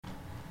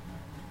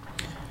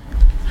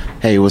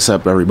Hey, what's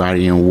up,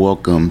 everybody, and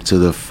welcome to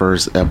the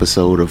first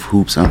episode of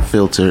Hoops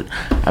Unfiltered.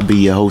 I'll be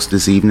your host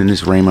this evening,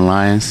 it's Raymond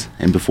Lyons.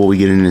 And before we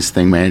get into this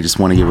thing, man, I just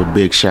want to give a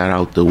big shout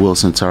out to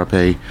Wilson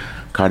Tarpe,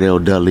 Cardell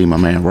Dudley, my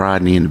man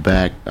Rodney in the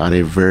back.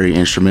 They're very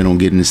instrumental in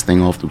getting this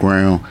thing off the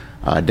ground.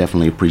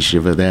 Definitely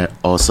appreciative of that.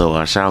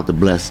 Also, shout out to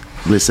Bliss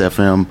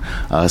FM,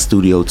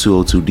 Studio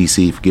 202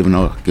 DC for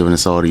giving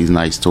us all these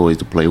nice toys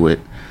to play with.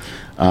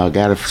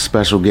 Got a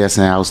special guest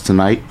in the house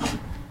tonight.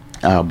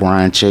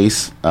 Brian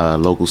Chase,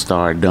 local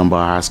star at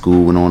Dunbar High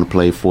School, went on to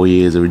play 4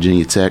 years at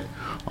Virginia Tech.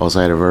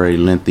 Also had a very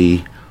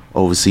lengthy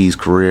overseas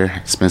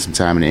career. Spent some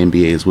time in the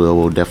NBA as well.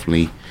 We'll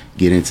definitely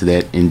get into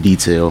that in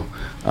detail.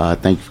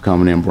 Thank you for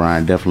coming in,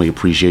 Brian. Definitely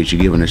appreciate you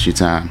giving us your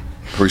time.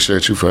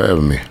 Appreciate you for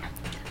having me.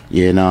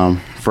 Yeah,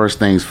 and first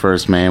things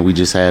first, man, we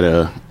just had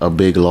a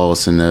big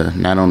loss in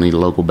not only the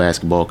local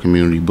basketball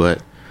community,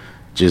 but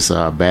just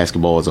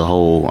basketball as a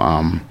whole.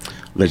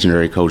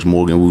 Legendary coach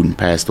Morgan Wooten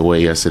passed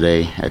away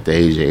yesterday at the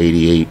age of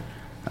 88.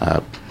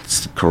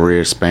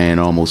 Career span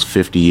almost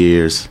 50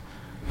 years.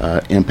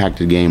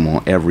 Impacted the game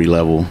on every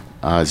level.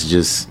 It's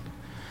just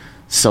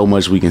so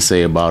much we can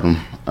say about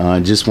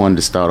him. Just wanted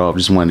to start off,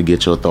 just wanted to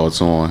get your thoughts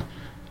on,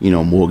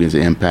 Morgan's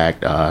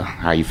impact,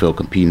 how you feel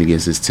competing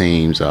against his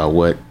teams,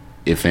 what,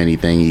 if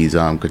anything, he's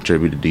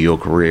contributed to your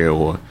career,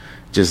 or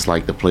just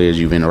like the players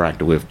you've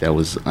interacted with that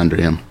was under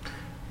him.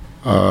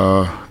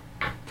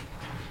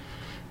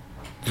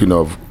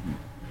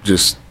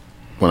 Just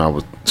when I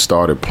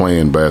started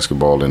playing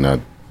basketball and I,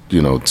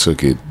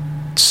 took it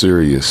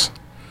serious,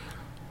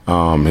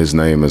 his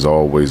name has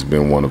always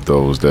been one of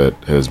those that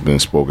has been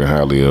spoken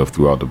highly of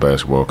throughout the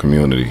basketball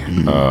community.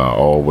 Mm-hmm.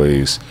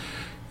 Always,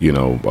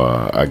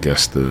 I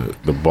guess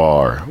the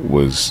bar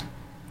was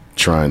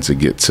trying to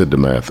get to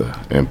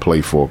DeMatha and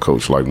play for a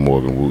coach like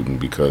Morgan Wooten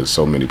because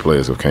so many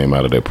players have came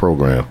out of that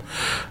program.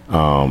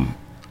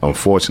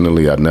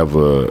 Unfortunately, I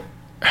never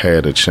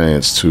had a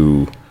chance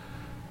to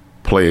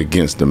play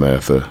against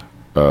DeMatha,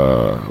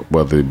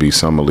 whether it be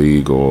summer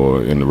league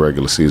or in the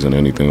regular season,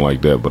 anything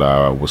like that. But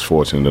I was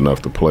fortunate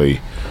enough to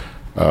play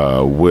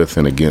with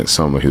and against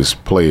some of his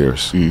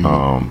players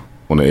on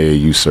the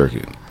AAU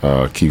circuit.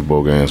 Keith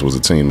Bogans was a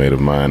teammate of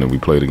mine, and we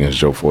played against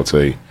Joe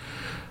Forte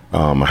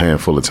a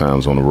handful of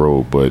times on the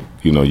road. But,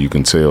 you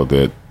can tell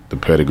that the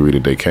pedigree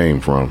that they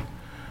came from,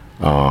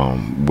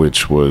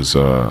 which was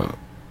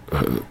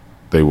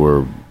they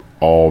were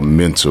all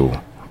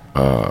mental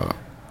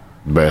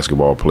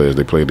basketball players.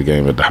 They played the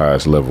game at the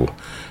highest level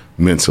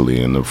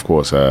mentally, and of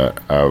course I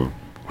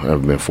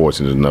have been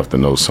fortunate enough to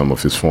know some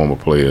of his former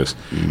players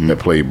that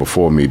played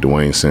before me,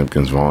 Dwayne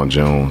Simpkins, Vaughn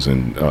Jones,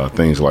 and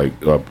things like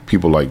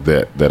people like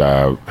that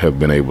I have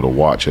been able to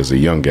watch as a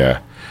young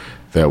guy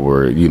that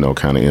were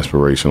kind of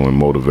inspirational and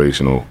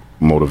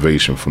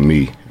motivation for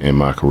me in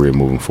my career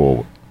moving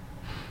forward.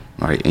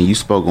 All right, and you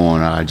spoke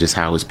on just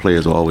how his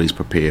players are always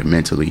prepared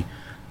mentally.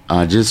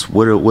 Just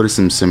what are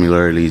some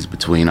similarities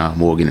between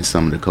Morgan and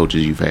some of the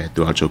coaches you've had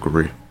throughout your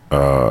career?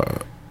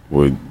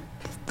 Well,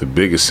 the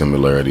biggest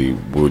similarity,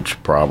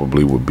 which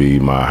probably would be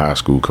my high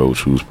school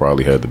coach, who's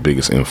probably had the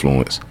biggest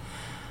influence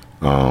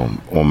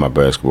on my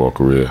basketball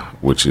career,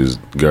 which is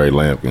Gary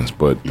Lampkins.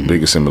 But the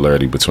biggest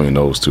similarity between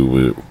those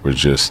two were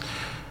just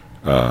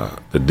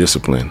the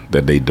discipline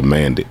that they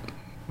demanded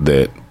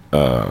that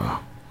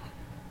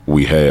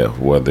we have,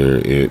 whether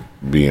it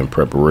be in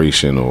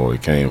preparation or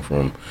it came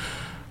from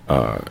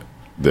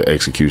the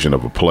execution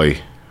of a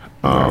play,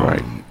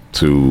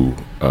 to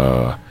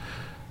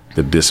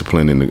the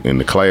discipline in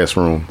the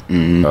classroom.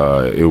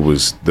 It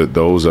was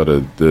those are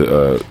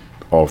the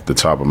off the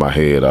top of my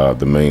head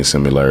the main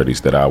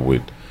similarities that I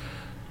would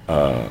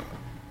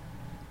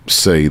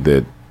say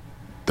that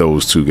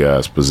those two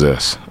guys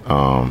possess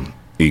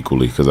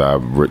equally. Because I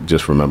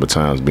just remember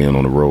times being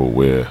on the road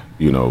where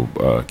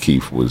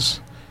Keith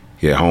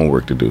he had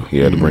homework to do. He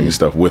had to bring his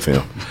stuff with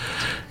him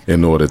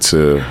in order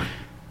to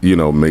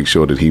make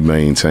sure that he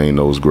maintained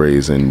those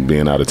grades, and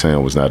being out of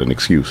town was not an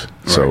excuse.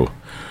 Right. So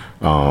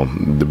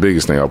the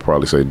biggest thing I'll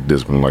probably say,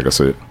 discipline, like I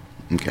said.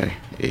 Okay.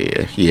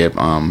 Yeah.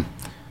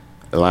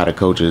 A lot of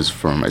coaches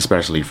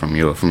especially from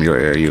your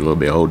area, you're a little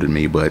bit older than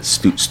me, but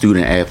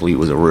student athlete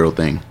was a real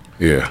thing.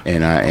 Yeah.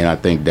 And I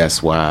think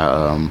that's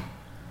why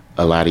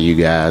a lot of you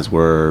guys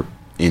were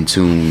in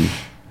tune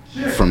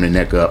from the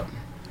neck up,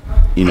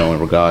 in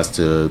regards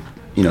to,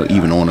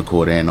 even on the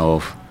court and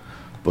off.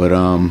 But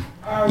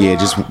yeah,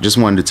 just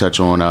wanted to touch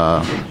on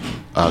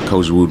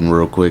Coach Wooten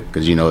real quick,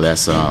 because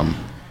that's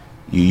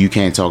you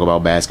can't talk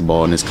about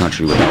basketball in this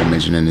country without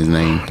mentioning his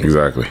name.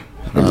 Exactly.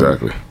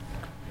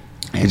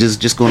 And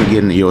just going to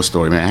get into your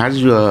story, man.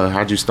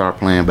 How'd you start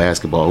playing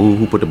basketball?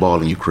 Who put the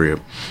ball in your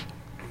crib?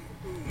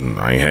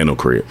 I ain't had no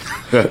crib.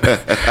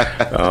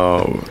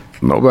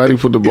 Nobody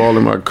put the ball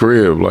in my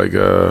crib. Like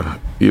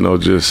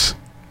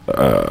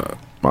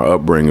my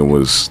upbringing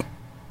was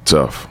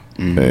tough,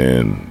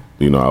 and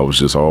I was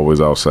just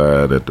always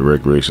outside at the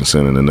recreation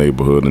center in the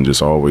neighborhood and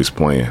just always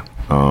playing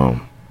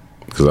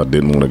because I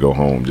didn't want to go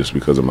home just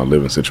because of my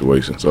living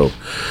situation. So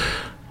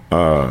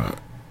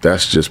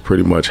that's just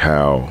pretty much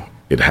how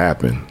it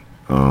happened.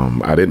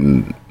 I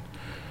didn't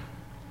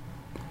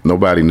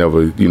nobody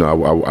never,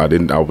 I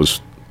didn't, I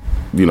was,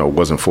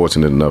 wasn't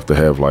fortunate enough to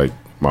have like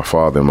my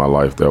father in my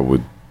life that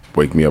would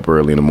wake me up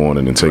early in the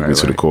morning and take me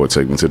to the court,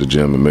 take me to the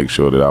gym, and make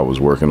sure that I was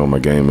working on my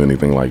game,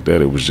 anything like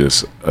that. It was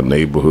just a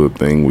neighborhood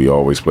thing. We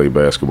always played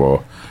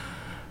basketball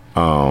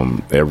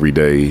every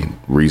day,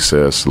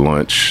 recess,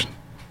 lunch,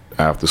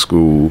 after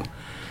school.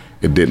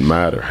 It didn't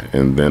matter.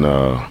 And then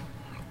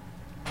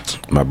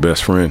my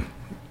best friend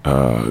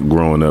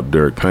growing up,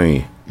 Derek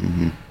Payne,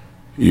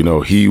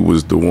 he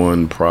was the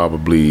one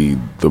probably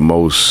the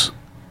most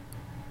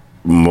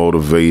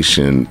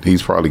motivation.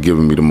 He's probably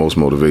given me the most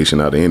motivation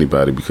out of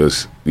anybody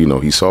because,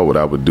 he saw what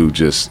I would do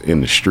just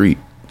in the street,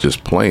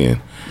 just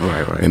playing.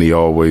 Right. And he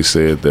always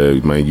said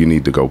that, man, you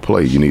need to go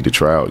play. You need to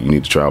try out. You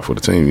need to try out for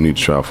the team. You need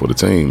to try out for the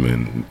team.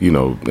 And,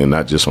 and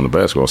not just on the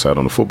basketball side,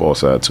 on the football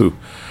side too.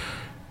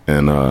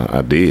 And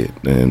I did.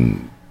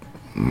 And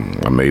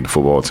I made the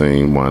football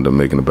team, wound up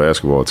making the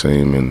basketball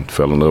team, and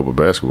fell in love with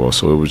basketball.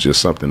 So it was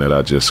just something that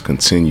I just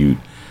continued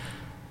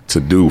to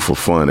do for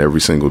fun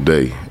every single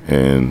day.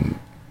 And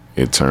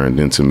it turned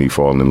into me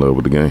falling in love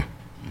with the game.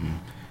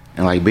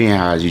 And like being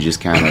high, you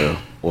just kind of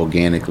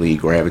organically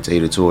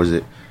gravitated towards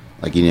it.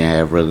 Like you didn't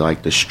have really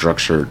like the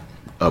structured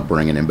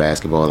upbringing in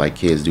basketball like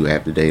kids do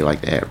have today.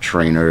 Like they have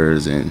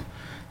trainers and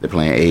they're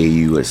playing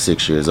AAU at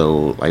 6 years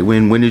old. Like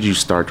when did you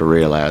start to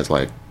realize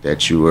like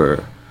that you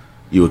were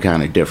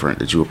kind of different,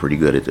 that you were pretty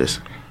good at this?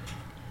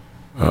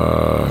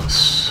 My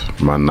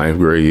 9th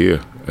grade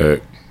year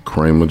at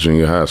Kramer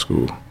Junior High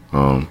School.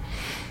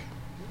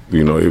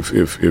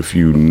 If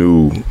you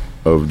knew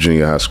of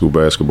junior high school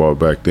basketball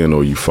back then,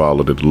 or you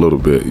followed it a little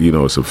bit,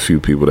 it's a few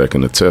people that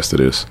can attest to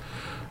this.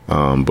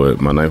 But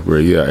my 9th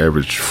grade year, I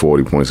averaged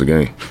 40 points a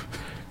game.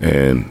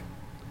 And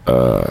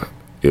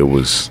it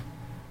was,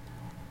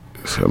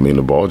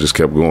 the ball just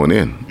kept going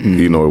in.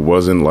 It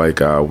wasn't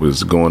like I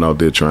was going out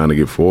there trying to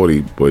get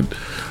 40, but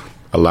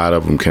a lot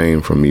of them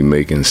came from me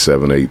making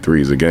 7, 8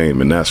 threes a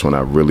game. And that's when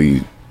I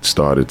really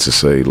started to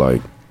say,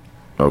 like,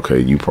 okay,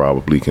 you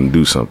probably can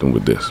do something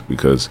with this,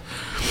 because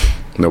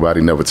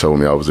nobody never told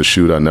me I was a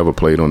shooter. I never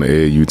played on the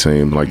AAU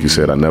team. Like you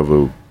said, I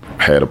never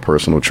had a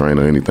personal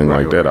trainer or anything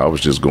like that. I was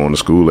just going to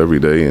school every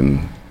day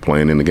and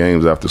playing in the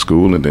games after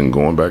school, and then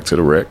going back to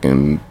the rec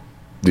and,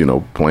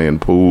 playing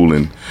pool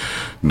and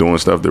doing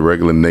stuff that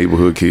regular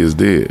neighborhood kids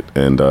did.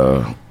 And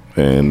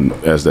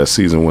as that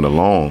season went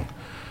along,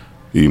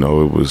 it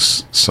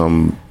was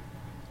some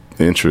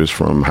interest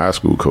from high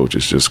school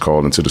coaches just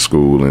calling to the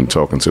school and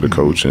talking to the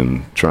coach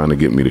and trying to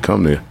get me to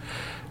come there.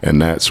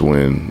 And that's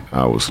when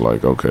I was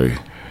like, okay,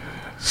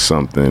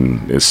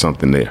 something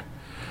there.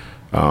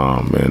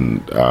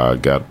 And I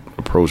got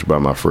approached by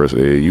my first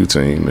AAU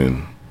team,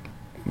 and,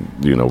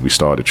 we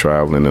started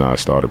traveling, and I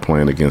started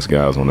playing against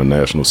guys on the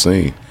national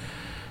scene.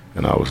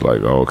 And I was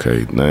like,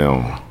 okay,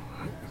 now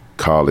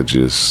college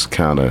is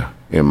kind of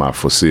in my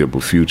foreseeable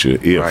future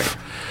if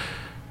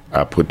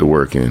I put the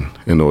work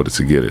in order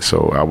to get it.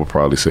 So I would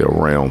probably say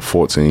around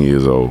 14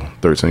 years old,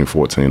 13,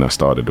 14, I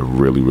started to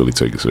really, really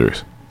take it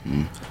serious.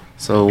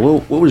 So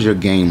what was your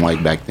game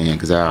like back then?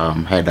 Because I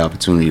had the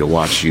opportunity to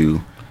watch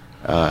you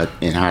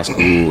in high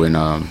school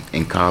and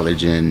in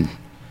college and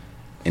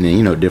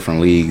then,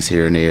 different leagues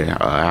here and there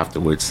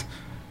afterwards.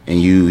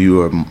 And you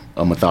were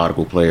a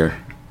methodical player.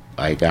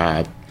 Like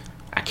I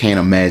can't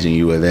imagine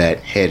you were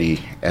that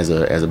heady as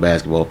a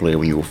basketball player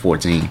when you were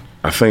 14.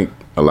 I think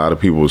a lot of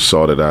people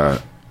saw that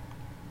I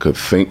could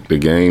think the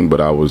game,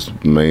 but I was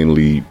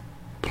mainly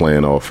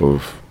playing off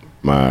of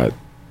my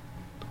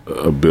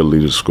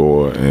ability to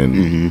score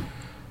and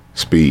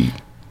speed.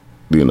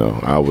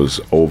 I was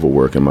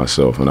overworking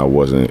myself, and I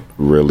wasn't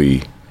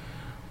really,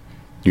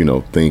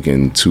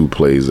 thinking 2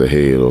 plays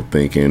ahead or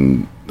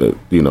thinking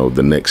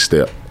the next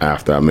step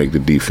after I make the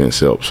defense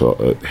help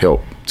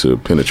to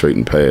penetrate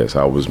and pass.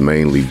 I was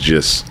mainly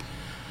just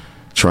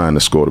trying to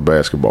score the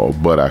basketball,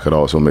 but I could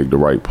also make the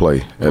right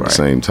play at the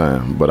same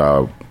time. But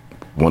I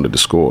wanted to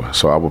score.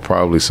 So I would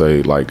probably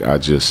say, like, I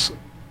just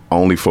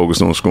only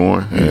focused on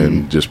scoring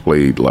and just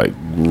played, like,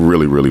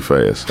 really, really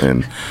fast.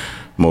 And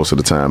most of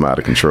the time out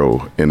of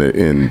control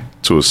in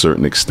to a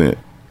certain extent.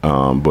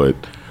 But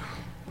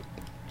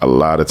a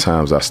lot of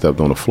times I stepped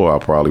on the floor, I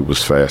probably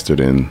was faster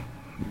than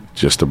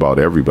just about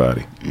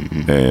everybody.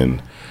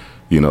 And,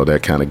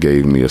 that kind of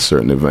gave me a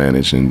certain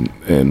advantage.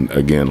 And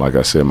again, like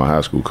I said, my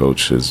high school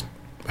coach has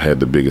had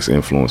the biggest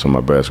influence on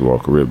my basketball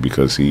career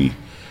because he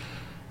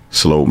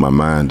slowed my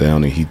mind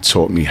down and he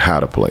taught me how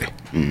to play.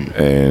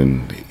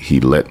 And he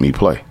let me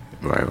play.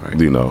 Right.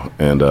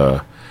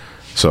 And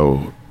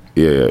so,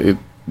 yeah,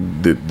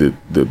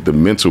 the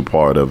mental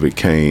part of it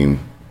came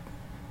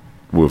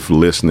with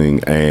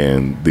listening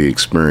and the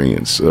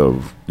experience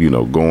of,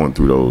 going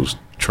through those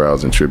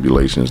trials and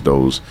tribulations,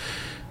 those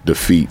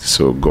defeats,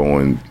 or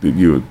going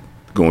through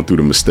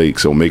the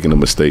mistakes or making the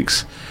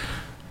mistakes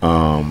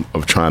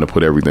of trying to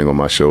put everything on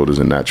my shoulders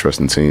and not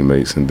trusting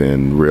teammates, and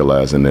then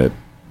realizing that,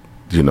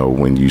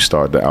 when you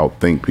start to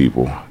outthink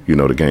people,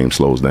 the game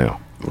slows down.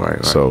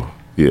 Right. So,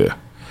 yeah,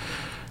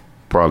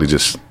 probably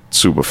just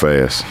super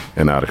fast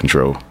and out of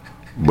control,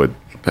 but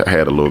I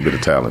had a little bit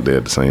of talent there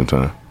at the same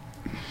time.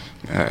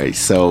 All right,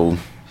 so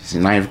it's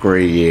your 9th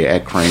grade year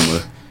at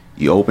Kramer.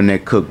 You opened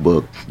that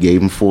cookbook,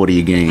 gave him 40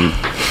 a game.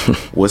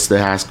 What was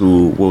the high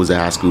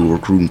school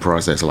recruiting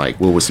process like?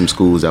 What were some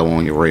schools that were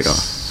on your radar?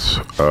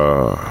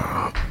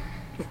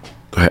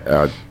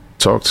 I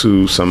talked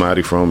to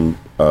somebody from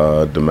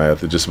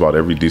DeMatha, just about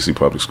every DC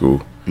public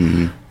school.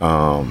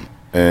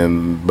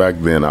 And back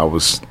then I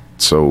was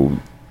so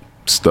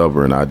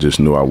stubborn, I just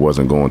knew I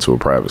wasn't going to a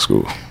private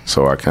school.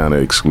 So I kind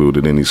of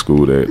excluded any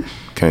school that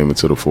came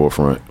into the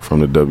forefront from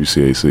the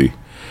WCAC.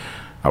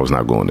 I was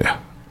not going there.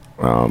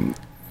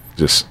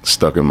 Just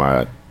stuck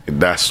in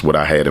that's what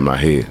I had in my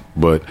head.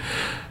 But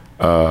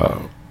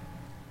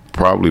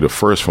probably the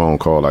first phone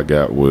call I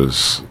got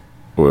was,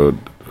 well,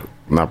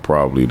 not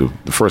probably, the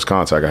first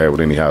contact I had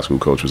with any high school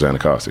coach was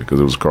Anacostia, because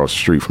it was across the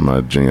street from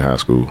my junior high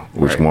school,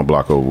 which one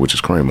block over, which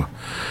is Kramer.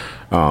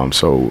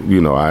 So,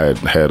 you know, I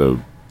had a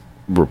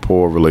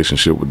rapport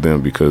relationship with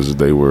them because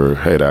they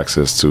had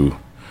access to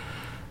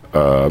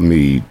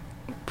me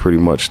pretty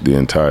much the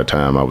entire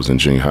time I was in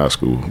junior high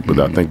school. But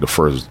I think the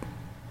first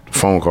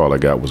phone call I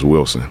got was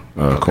Wilson,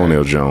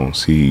 Cornell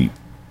Jones. He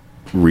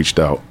reached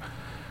out,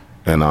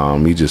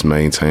 and he just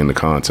maintained the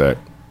contact.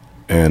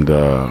 And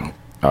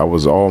I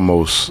was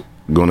almost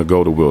going to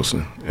go to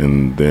Wilson,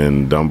 and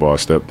then Dunbar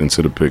stepped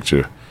into the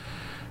picture,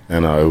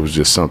 and it was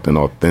just something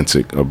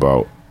authentic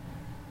about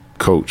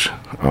Coach.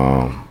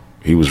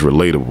 He was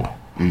relatable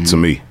to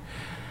me.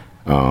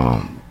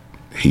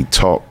 He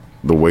talked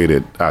the way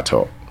that I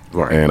talk,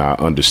 and I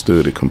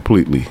understood it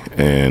completely.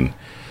 And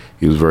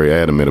he was very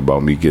adamant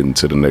about me getting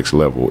to the next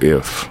level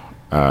if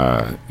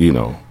I,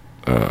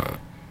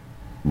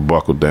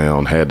 buckled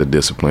down, had the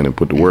discipline, and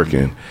put the work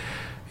in.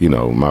 You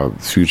know, my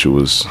future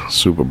was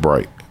super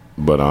bright.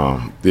 But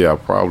I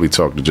probably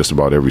talked to just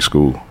about every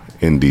school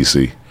in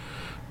DC,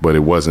 but it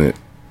wasn't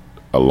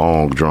a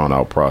long,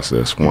 drawn-out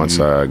process. Once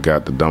I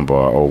got to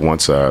Dunbar, or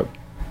once I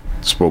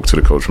spoke to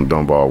the coach from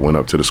Dunbar, went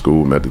up to the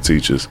school, met the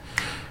teachers,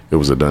 it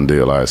was a done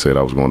deal. I said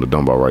I was going to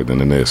Dunbar right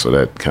then and there, so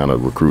that kind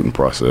of recruiting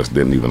process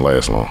didn't even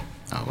last long.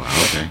 Oh,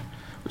 wow, okay.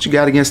 What you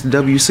got against the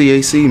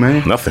WCAC,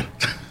 man? Nothing.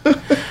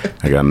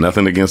 I got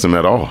nothing against them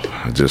at all.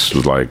 I just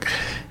was like,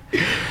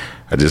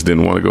 I just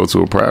didn't want to go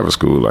to a private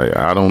school. Like,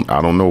 I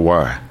don't know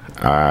why.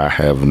 I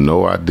have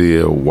no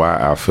idea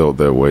why I felt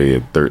that way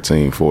at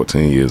 13,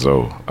 14 years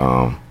old.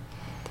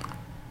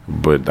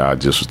 But I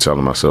just was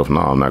telling myself, no,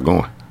 I'm not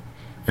going.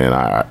 And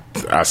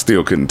I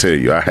still couldn't tell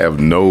you. I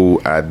have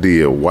no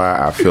idea why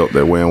I felt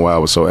that way and why I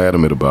was so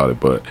adamant about it.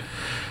 But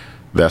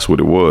that's what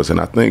it was. And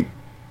I think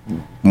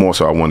more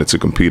so I wanted to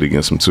compete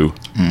against them too.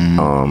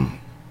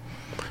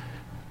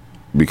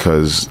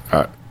 Because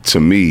to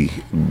me,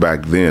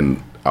 back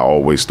then, I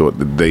always thought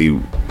that they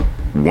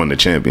won the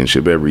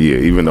championship every year,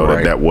 even though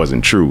that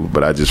wasn't true.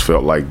 But I just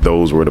felt like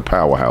those were the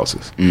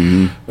powerhouses.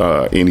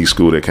 Any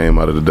school that came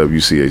out of the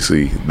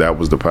WCAC, that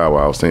was the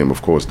powerhouse team.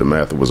 Of course,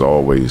 DeMatha was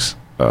always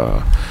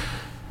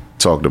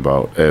talked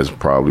about as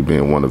probably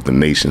being one of the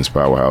nation's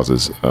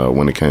powerhouses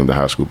when it came to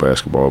high school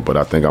basketball. But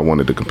I think I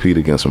wanted to compete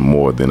against them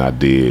more than I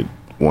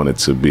wanted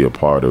to be a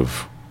part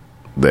of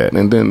that.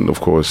 And then,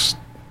 of course,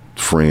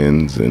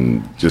 friends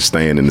and just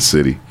staying in the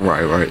city.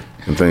 Right.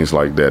 And things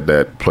like that,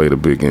 that played a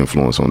big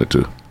influence on it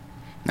too.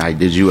 Now,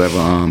 did you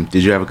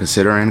ever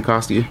consider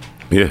Anacostia?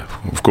 Yeah,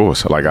 of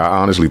course. Like, I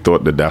honestly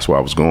thought that that's where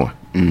I was going.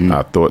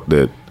 I thought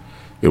that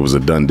it was a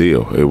done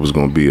deal. It was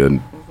going to be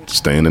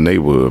stay in the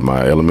neighborhood.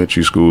 My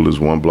elementary school is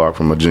one block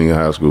from my junior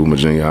high school. My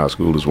junior high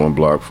school is one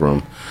block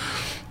from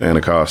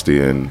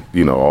Anacostia. And,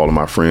 all of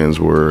my friends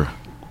were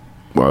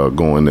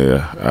going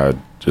there. I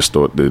just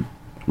thought that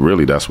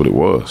really that's what it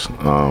was,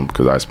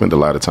 because I spent a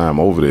lot of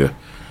time over there.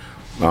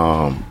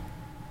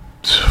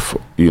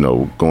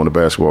 Going to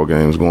basketball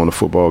games, going to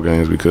football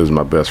games, because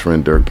my best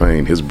friend Dirk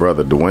Payne, his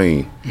brother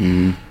Dwayne,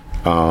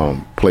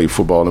 played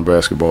football and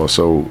basketball.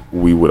 So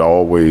we would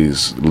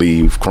always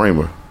leave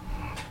Kramer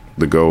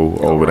to go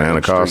over to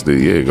Anacostia.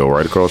 Yeah, go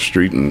right across the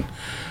street and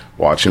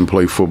watch him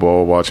play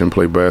football, watch him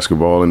play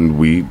basketball. And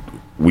we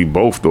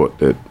both thought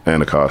that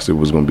Anacostia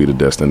was going to be the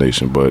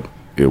destination, but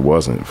it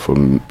wasn't for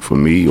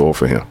me or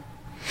for him.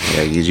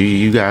 Yeah,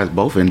 you guys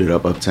both ended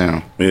up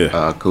uptown.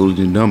 Yeah, Coolidge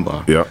and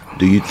Dunbar. Yeah.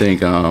 Do you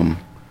think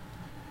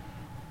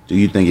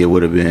it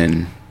would have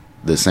been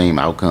the same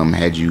outcome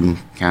had you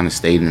kind of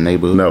stayed in the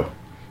neighborhood?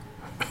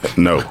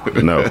 No,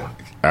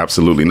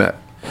 absolutely not.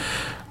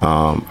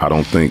 I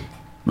don't think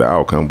the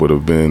outcome would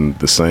have been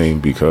the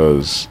same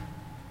because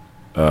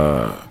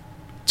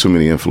too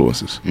many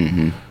influences.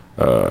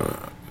 The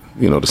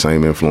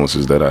same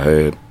influences that I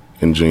had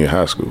in junior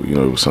high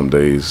school. Some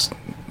days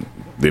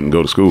didn't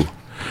go to school.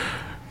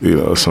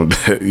 Some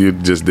days you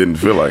just didn't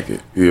feel like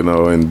it.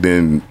 And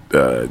then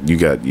you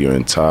got your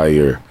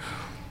entire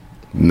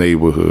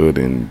neighborhood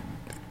and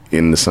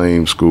in the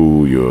same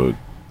school, your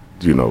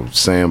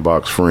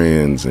sandbox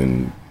friends,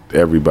 and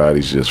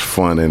everybody's just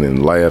funning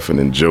and laughing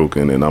and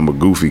joking, and I'm a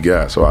goofy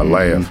guy, so I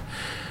laugh.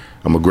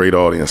 I'm a great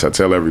audience. I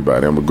tell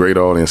everybody I'm a great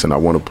audience and I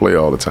want to play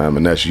all the time,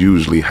 and that's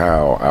usually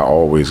how I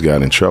always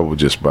got in trouble,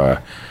 just by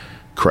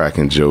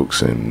cracking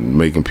jokes and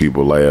making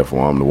people laugh,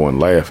 or I'm the one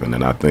laughing.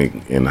 And I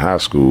think in high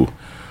school,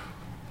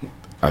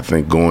 I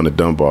think going to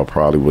Dunbar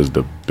probably was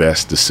the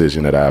best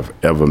decision that I've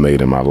ever made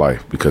in my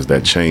life, because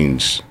that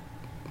changed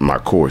my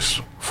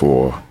course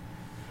for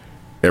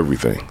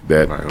everything.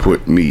 That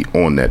put me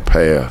on that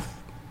path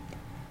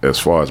as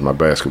far as my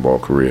basketball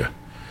career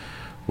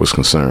was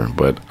concerned.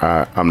 But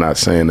I'm not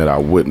saying that I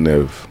wouldn't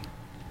have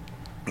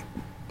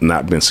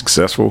not been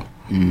successful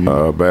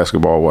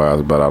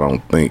basketball-wise, but I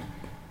don't think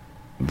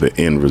the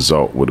end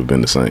result would have been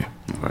the same.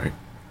 All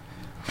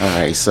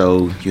right,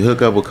 so you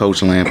hook up with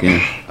Coach Lampion.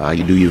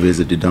 You do your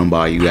visit to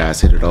Dunbar. You guys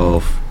hit it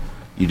off.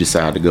 You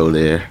decide to go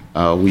there.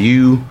 Were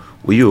you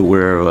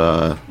aware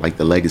of like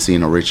the legacy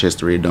and the rich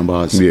history of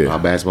Dunbar's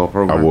basketball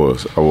program? I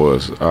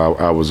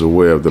was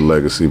aware of the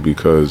legacy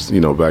because,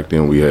 back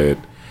then we had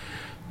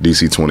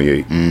DC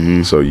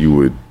 28. So you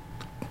would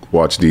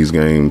watch these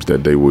games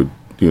that they would,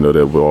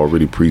 that were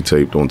already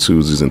pre-taped on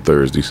Tuesdays and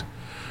Thursdays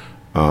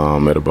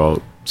at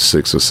about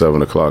 6 or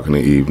 7 o'clock in the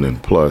evening.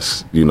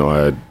 Plus, I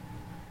had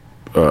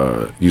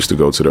used to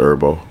go to the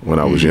Herbo when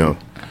I was young.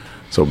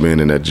 So being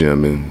in that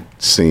gym and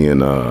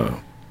seeing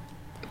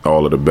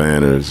all of the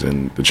banners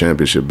and the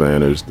championship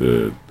banners,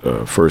 the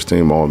first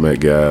team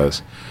All-Met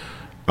guys,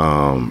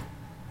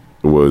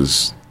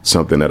 was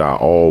something that I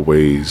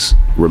always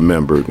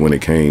remembered when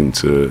it came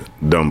to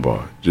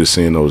Dunbar, just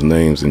seeing those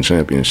names and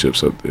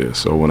championships up there.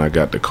 So when I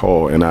got the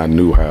call, and I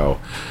knew how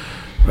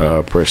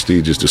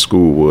prestigious the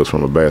school was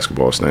from a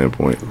basketball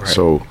standpoint. Right.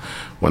 So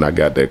when I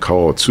got that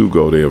call to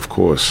go there, of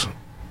course,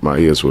 my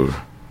ears were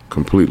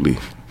completely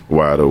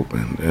wide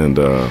open. And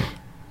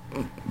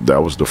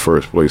that was the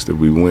first place that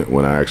we went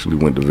when I actually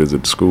went to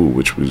visit the school,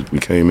 which was, we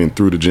came in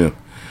through the gym.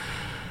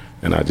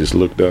 And I just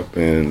looked up,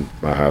 and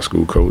my high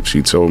school coach,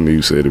 he told me,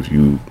 he said, if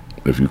you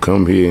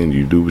come here and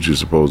you do what you're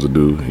supposed to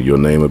do, your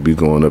name will be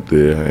going up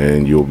there,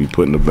 and you'll be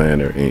putting a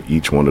banner in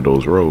each one of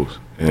those rows.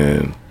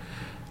 And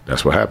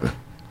that's what happened.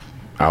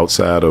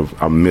 Outside of,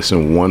 I'm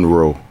missing one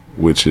row,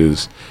 which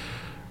is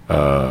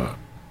a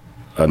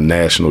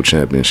national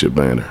championship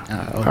banner.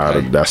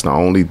 Okay. That's the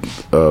only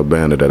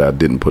banner that I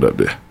didn't put up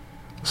there.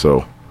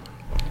 So,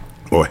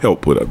 or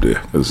help put up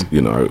there, because,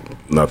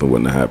 nothing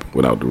wouldn't have happened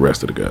without the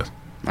rest of the guys.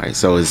 Right,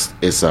 so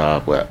it's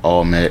what,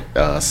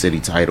 All-Met city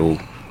title,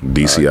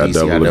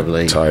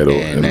 DCIAA title,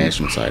 and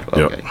national title.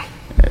 Okay, yep.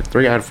 Yeah,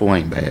 3 out of 4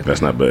 ain't bad.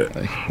 That's not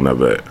bad. Not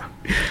bad.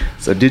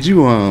 So did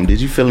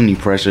you feel any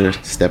pressure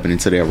stepping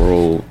into that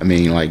role? I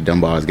mean, like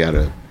Dunbar's got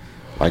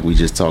like we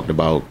just talked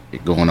about,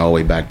 going all the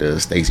way back to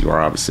Stacey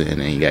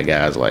Robinson, and you got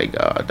guys like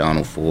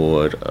Donald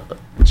Ford,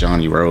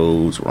 Johnny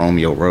Rose,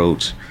 Romeo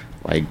Roach.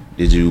 Like,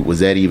 was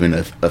that even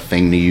a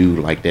thing to you,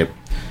 like that?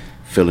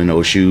 Filling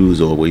those shoes,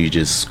 or were you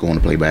just going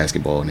to play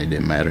basketball and it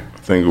didn't matter? I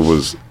think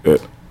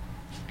it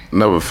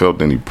never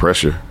felt any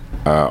pressure.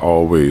 I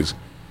always,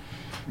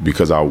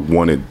 because I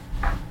wanted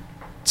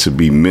to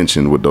be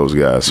mentioned with those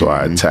guys, so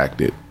I attacked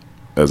it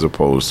as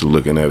opposed to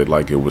looking at it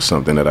like it was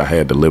something that I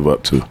had to live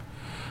up to.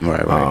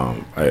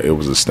 Right. It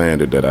was a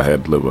standard that I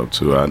had to live up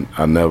to.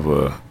 I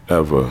never,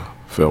 ever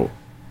felt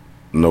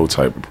no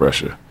type of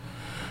pressure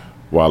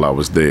while I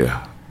was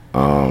there.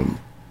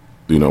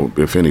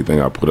 If anything,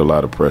 I put a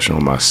lot of pressure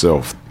on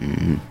myself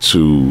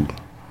to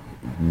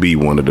be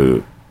one of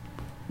the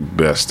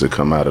best to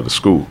come out of the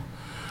school.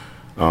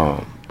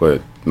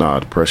 But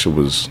the pressure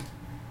was,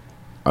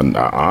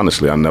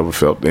 honestly, I never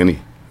felt any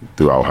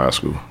throughout high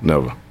school,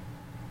 never.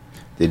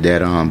 Did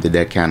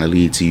that kind of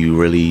lead to you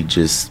really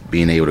just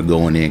being able to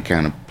go in there and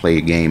kind of play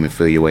a game and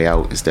feel your way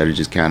out, instead of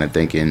just kind of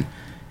thinking,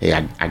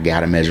 hey, I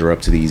got to measure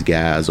up to these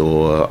guys,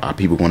 or are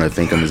people going to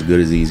think I'm as good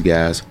as these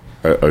guys?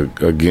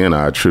 Again,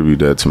 I attribute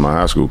that to my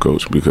high school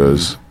coach,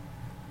 because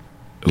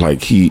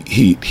like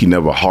he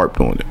never harped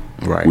on it.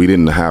 Right. We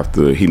didn't have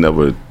to, he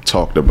never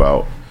talked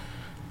about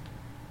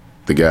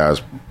the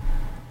guys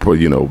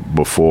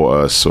before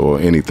us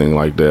or anything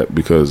like that,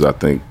 because I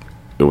think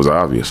it was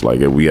obvious. Like,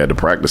 if we had to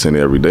practice in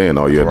it every day, and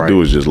all you had to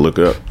do is just look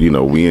up,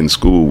 we in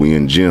school, we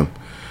in gym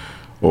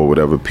or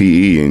whatever,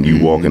 PE, and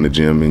you walk in the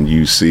gym and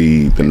you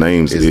see the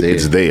names,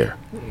 it's there,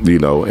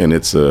 and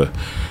it's a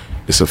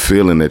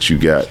feeling that you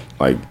got,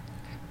 like,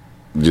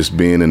 just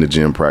being in the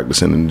gym,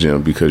 practicing in the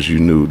gym, because you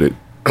knew that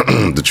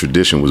the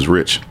tradition was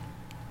rich.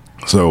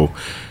 So,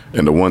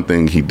 and the one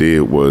thing he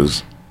did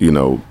was,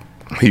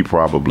 he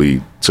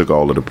probably took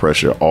all of the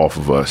pressure off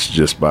of us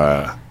just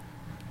by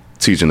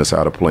teaching us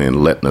how to play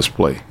and letting us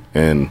play.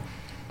 And,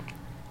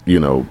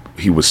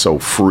 he was so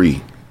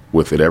free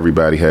with it.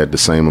 Everybody had the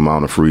same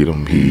amount of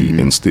freedom. He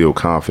instilled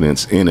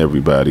confidence in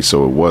everybody.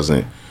 So it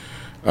wasn't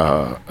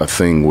a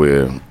thing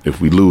where if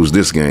we lose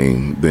this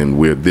game, then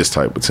we're this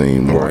type of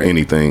team or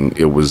anything.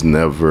 It was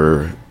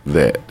never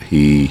that.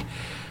 He,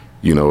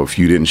 if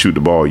you didn't shoot the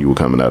ball, you were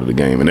coming out of the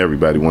game, and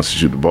everybody wants to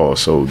shoot the ball.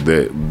 So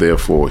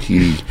therefore,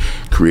 he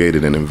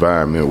created an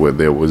environment where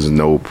there was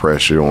no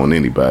pressure on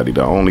anybody.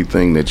 The only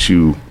thing that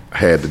you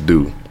had to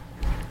do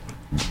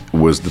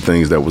was the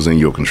things that was in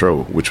your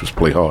control, which was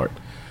play hard.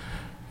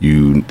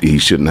 he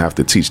shouldn't have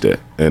to teach that.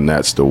 And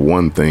that's the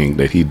one thing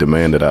that he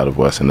demanded out of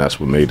us, and that's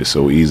what made it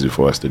so easy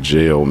for us to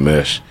gel,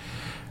 mesh,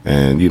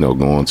 and,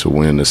 go on to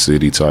win the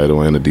city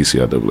title and the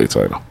DCIAA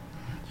title.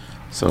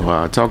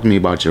 So talk to me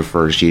about your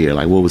first year.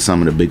 Like, what was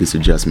some of the biggest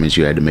adjustments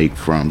you had to make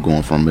from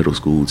going from middle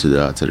school to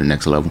the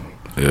next level?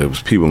 It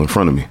was people in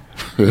front of me.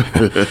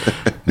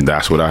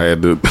 That's what I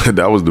had to.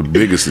 That was the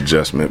biggest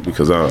adjustment,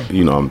 because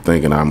I'm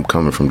thinking I'm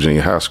coming from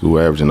junior high school,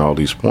 averaging all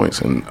these points,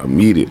 and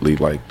immediately,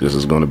 like, this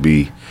is going to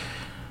be.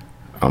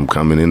 I'm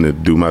coming in to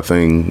do my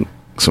thing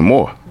some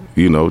more,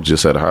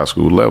 just at a high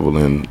school level,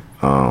 and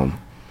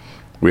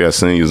we had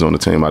seniors on the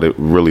team. I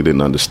really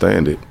didn't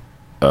understand it.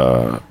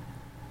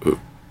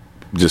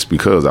 Just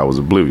because I was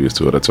oblivious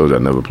to it. I told you I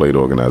never played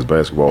organized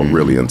basketball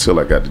really until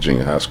I got to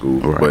junior high school.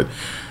 Right. But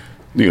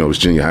it's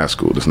junior high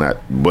school. It's not,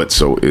 but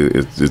so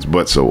it's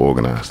but so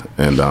organized.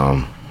 And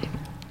I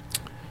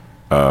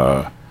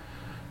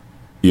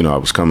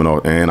was coming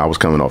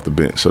off the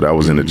bench, so that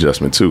was an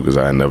adjustment too, because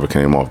I never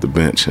came off the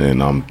bench.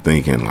 And I'm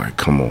thinking, like,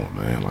 come on,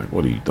 man, like,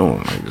 what are you doing?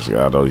 Like, this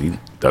guy, he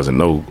doesn't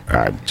know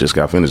I just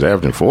got finished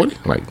averaging 40.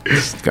 Like,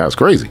 this guy's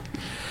crazy.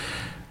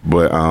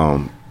 But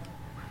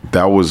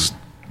that was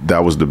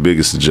the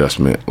biggest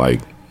adjustment, like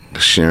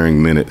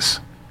sharing minutes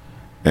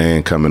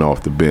and coming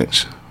off the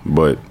bench.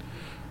 But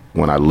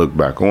when I look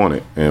back on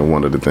it, and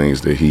one of the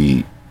things that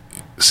he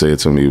said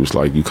to me was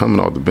like, you coming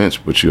off the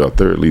bench, but you're our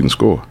third leading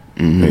scorer.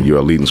 And you're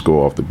a leading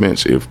scorer off the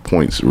bench if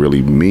points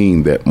really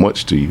mean that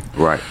much to you.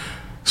 Right.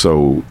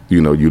 So,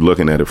 you're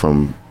looking at it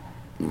from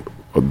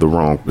the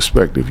wrong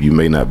perspective. You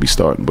may not be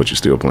starting, but you're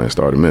still playing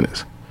starting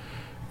minutes.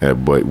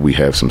 But we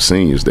have some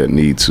seniors that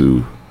need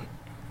to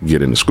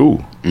get into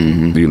school,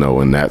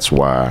 and that's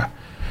why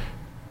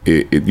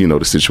the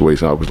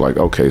situation, I was like,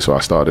 okay, so I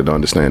started to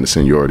understand the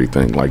seniority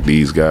thing. Like,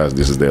 these guys,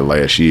 this is their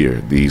last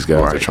year. These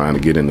guys are trying to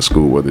get into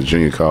school, whether it's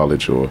junior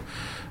college or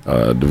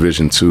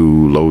Division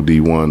II, low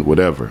D1,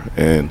 whatever.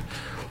 And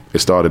it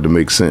started to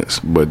make sense.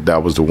 But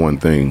that was the one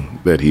thing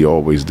that he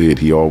always did.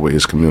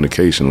 His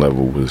communication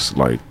level was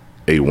like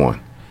A1.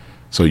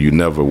 So you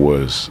never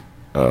was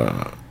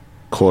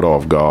caught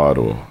off guard,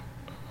 or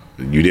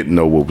you didn't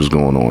know what was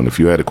going on. If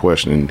you had a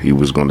question, he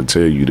was going to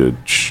tell you the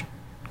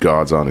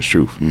God's honest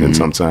truth. And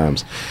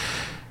sometimes,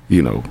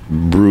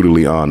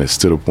 brutally honest,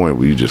 to the point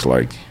where you just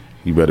like,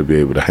 you better be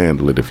able to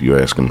handle it if you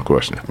ask him a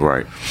question.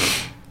 Right.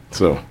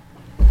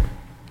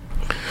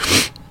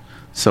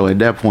 So at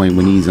that point,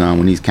 when he's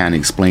kind of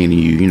explaining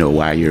to you,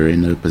 why you're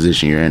in the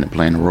position you're in and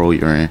playing the role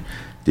you're in,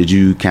 did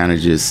you kind of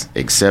just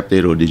accept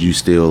it, or did you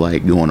still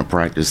like go into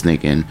practice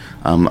thinking,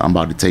 I'm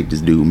about to take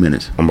this dude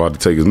minutes? I'm about to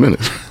take his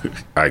minutes.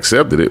 I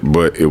accepted it,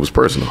 but it was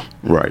personal.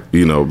 Right.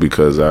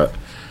 Because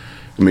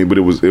but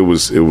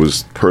it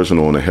was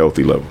personal on a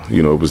healthy level.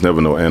 It was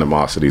never no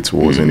animosity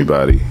towards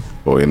anybody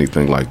or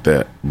anything like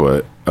that.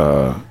 But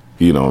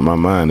in my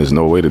mind, there's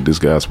no way that this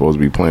guy's supposed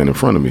to be playing in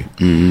front of me.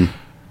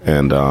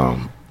 And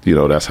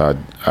that's how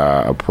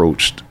I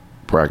approached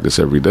practice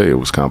every day. It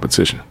was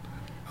competition.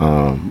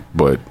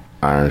 But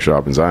iron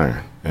sharpens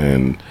iron.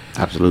 And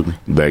absolutely,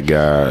 that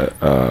guy,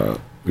 the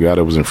guy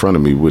that was in front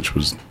of me, which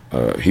was,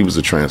 he was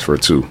a transfer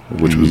too,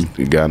 which was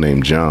a guy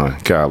named John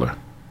Kyler.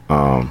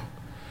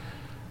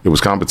 It was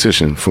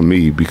competition for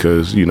me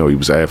because, he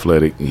was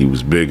athletic, he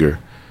was bigger,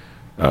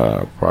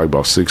 probably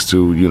about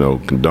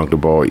 6'2", can dunk the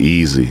ball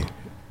easy.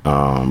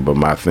 But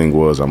my thing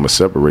was, I'm going to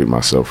separate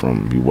myself from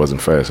him. He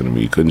wasn't faster than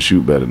me. He couldn't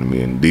shoot better than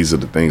me. And these are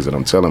the things that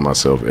I'm telling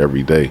myself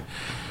every day,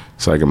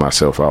 psyching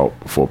myself out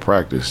before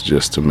practice,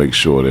 just to make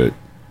sure that,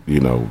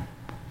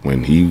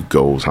 when he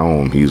goes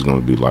home, he's going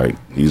to be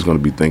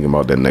thinking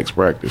about that next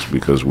practice,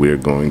 because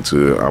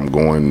I'm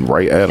going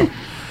right at him.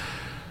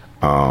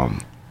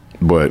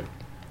 But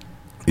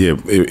yeah,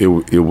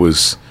 it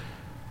was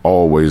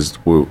always,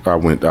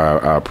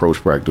 I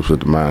approached practice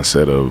with the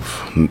mindset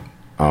of,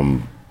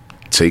 I'm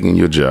taking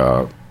your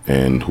job,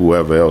 and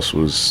whoever else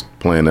was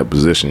playing that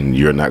position,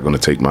 you're not going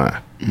to take mine.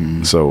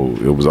 So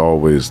it was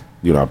always,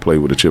 I played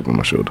with a chip on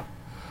my shoulder.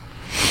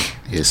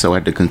 Yeah. So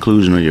at the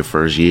conclusion of your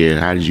first year,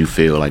 how did you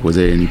feel? Like, was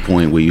there any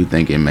point where you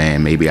thinking,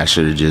 man, maybe I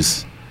should have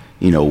just,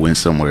 went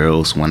somewhere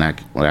else when I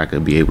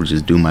could be able to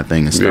just do my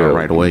thing and start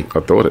right away?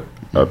 I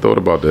thought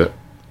about that.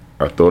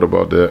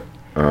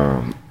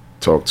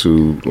 Talked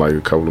to like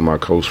a couple of my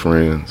close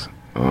friends.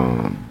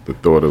 The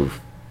thought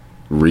of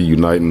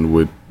reuniting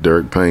with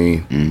Derek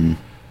Payne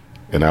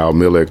and Al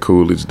Miller at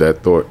Coolidge,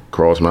 that thought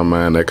crossed my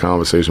mind. That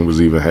conversation was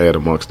even had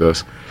amongst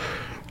us.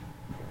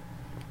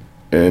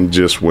 And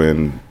just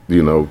when,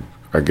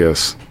 I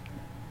guess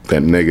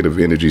that negative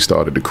energy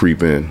started to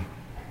creep in,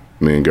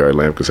 me and Gary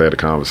Lampkins had a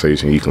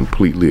conversation. He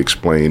completely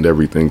explained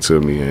everything to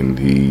me, and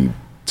he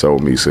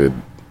told me, he said,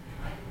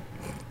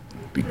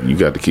 you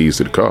got the keys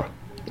to the car.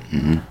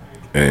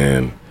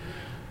 And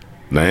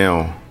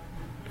now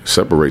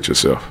separate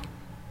yourself.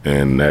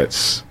 And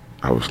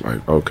I was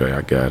like, okay,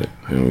 I got it.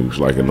 And he was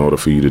like, in order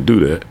for you to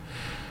do that,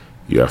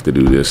 you have to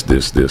do this,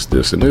 this, this,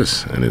 this, and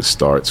this. And it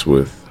starts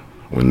with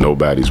when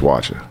nobody's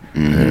watching.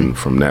 And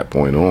from that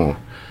point on,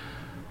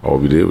 all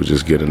we did was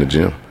just get in the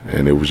gym.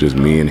 And it was just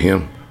me and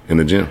him in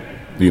the gym.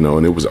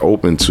 and it was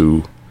open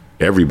to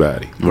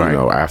everybody. Right.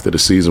 After the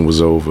season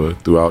was over,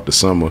 throughout the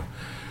summer,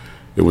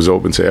 it was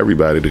open to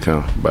everybody to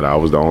come. But I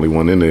was the only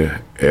one in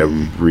there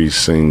every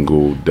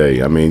single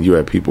day. I mean, you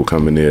had people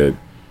coming there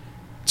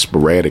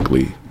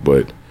sporadically,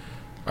 but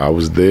I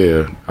was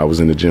there. I was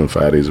in the gym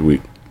 5 days a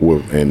week,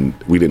 and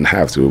we didn't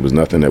have to. It was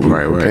nothing that we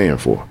were paying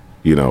for,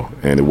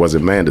 and it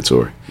wasn't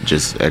mandatory.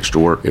 Just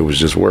extra work. It was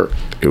just work.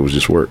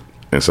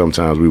 And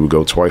sometimes we would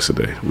go twice a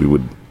day. We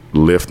would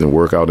lift and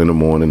work out in the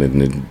morning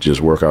and then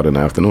just work out in the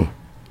afternoon.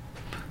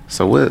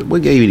 So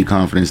what gave you the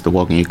confidence to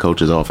walk in your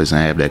coach's office and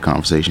have that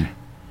conversation?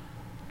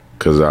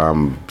 Because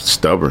I'm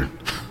stubborn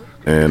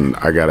and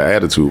I got an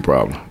attitude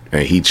problem.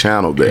 And he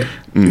channeled that.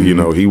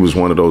 He was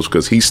one of those,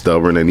 because he's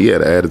stubborn and he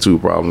had an attitude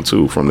problem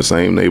too, from the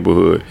same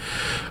neighborhood,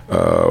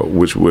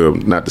 which we're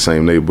not the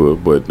same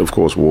neighborhood, but of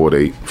course Ward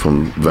 8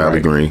 from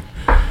Valley Green.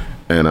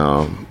 And,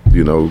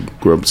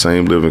 grew up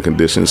same living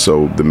conditions.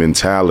 So the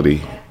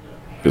mentality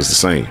is the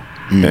same.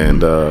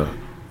 And,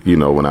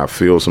 when I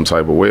feel some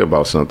type of way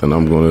about something,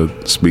 I'm going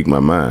to speak my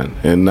mind,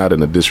 and not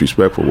in a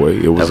disrespectful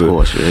way. It was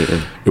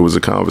it was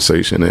a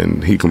conversation,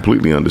 and he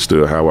completely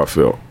understood how I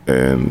felt,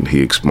 and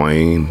he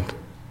explained,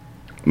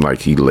 like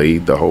he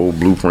laid the whole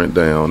blueprint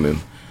down. And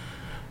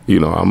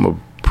I'm a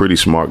pretty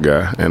smart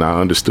guy, and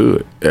I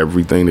understood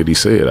everything that he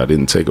said. I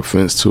didn't take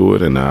offense to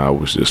it, and I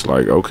was just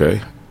like,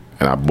 okay,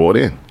 and I bought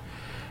in.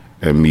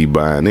 And me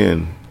buying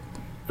in,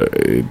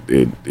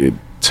 it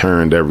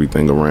turned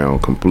everything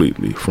around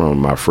completely from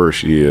my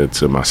first year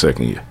to my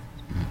second year.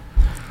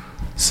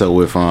 So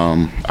if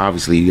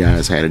obviously you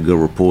guys had a good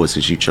rapport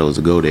since you chose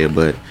to go there,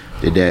 but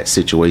did that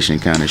situation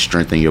kind of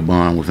strengthen your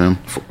bond with him?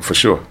 For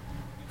sure.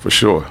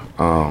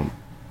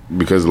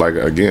 Because, like,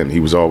 again,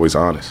 he was always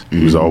honest.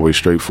 He was always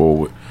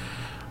straightforward.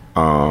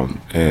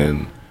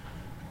 And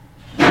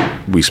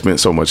we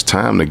spent so much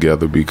time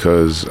together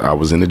because I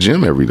was in the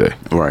gym every day.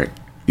 Right.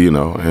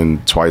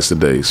 And twice a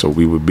day. So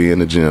we would be in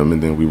the gym,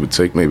 and then we would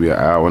take maybe an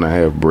hour and a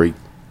half break,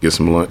 get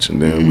some lunch,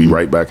 and then we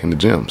right back in the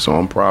gym. So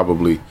I'm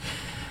probably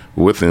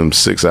with him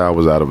 6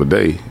 hours out of a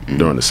day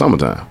during the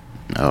summertime.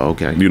 Oh,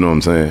 okay. You know what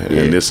I'm saying?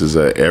 Yeah. And this is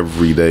a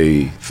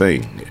everyday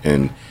thing,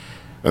 and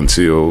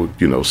until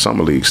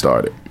summer league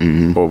started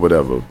or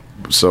whatever.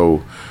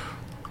 So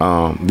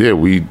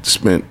we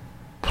spent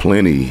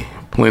plenty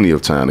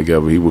of time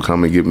together. He would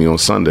come and get me on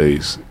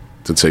Sundays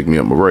to take me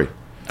up Murray.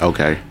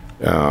 Okay.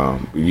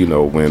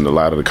 When a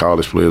lot of the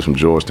college players from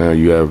Georgetown,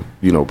 you have,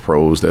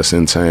 pros that's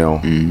in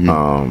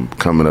town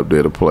coming up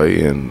there to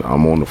play, and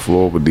I'm on the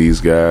floor with these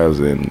guys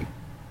and,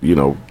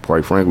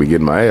 quite frankly,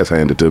 getting my ass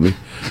handed to me.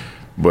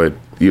 But,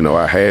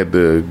 I had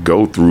to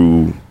go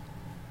through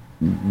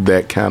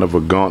that kind of a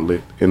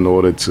gauntlet in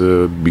order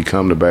to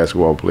become the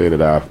basketball player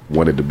that I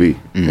wanted to be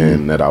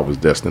and that I was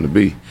destined to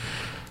be.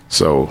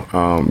 So,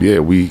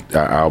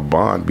 our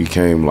bond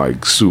became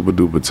like super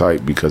duper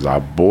tight because I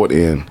bought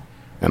in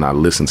and I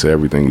listened to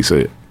everything he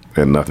said,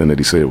 and nothing that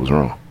he said was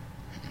wrong.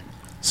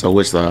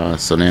 So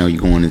so now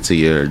you're going into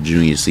your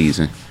junior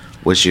season.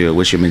 What's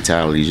your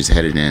mentality just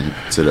headed in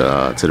to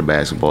the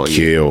basketball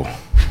year? Kill.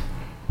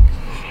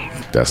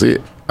 That's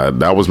it.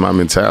 That was my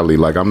mentality.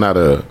 Like, I'm not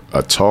a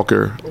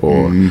talker,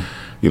 or I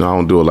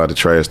don't do a lot of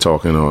trash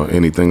talking or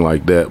anything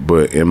like that.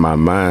 But in my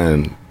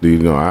mind,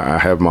 I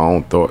have my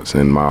own thoughts,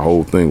 and my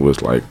whole thing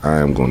was like, I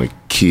am going to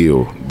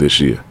kill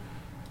this year.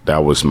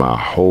 That was my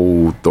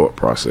whole thought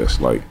process.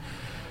 Like,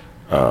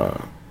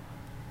 and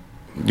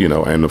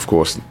of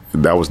course,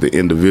 that was the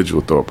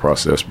individual thought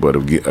process. But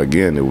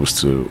again, it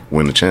was to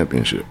win the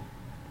championship.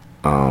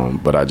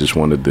 But I just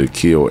wanted to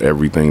kill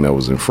everything that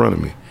was in front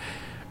of me.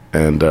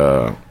 And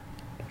I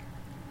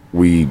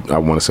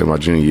want to say my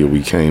junior year,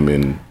 we came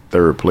in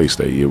third place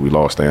that year. We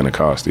lost to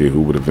Anacostia,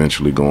 who would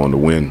eventually go on to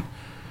win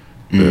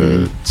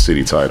the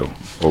city title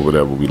or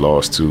whatever. We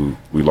lost to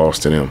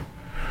them.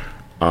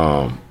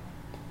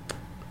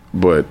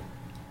 But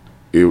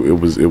it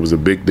was a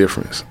big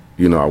difference.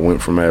 I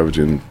went from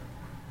averaging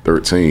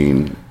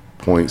 13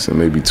 points and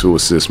maybe 2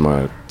 assists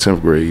my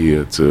 10th grade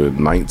year to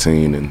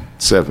 19 and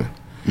 7.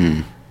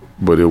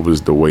 But it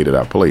was the way that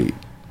I played.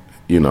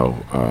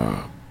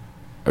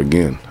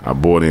 Again, I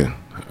bought in.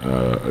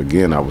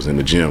 Again, I was in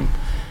the gym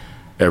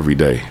every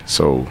day.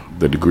 So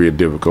the degree of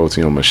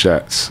difficulty on my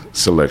shots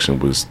selection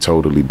was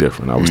totally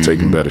different. I was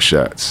taking better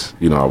shots.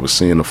 I was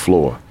seeing the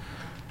floor.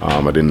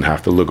 I didn't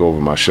have to look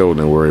over my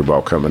shoulder and worry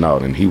about coming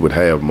out. And he would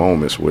have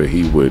moments where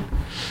he would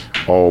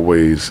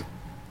always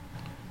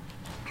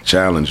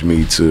challenge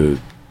me to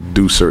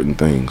do certain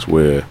things,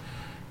 where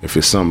if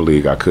it's summer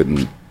league, I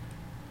couldn't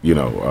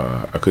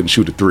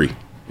shoot a three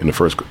in the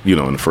first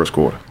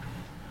quarter.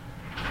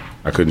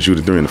 I couldn't shoot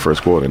a three in the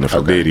first quarter, and if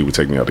I did, he would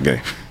take me out the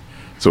game.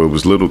 So it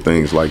was little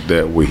things like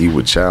that where he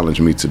would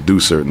challenge me to do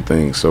certain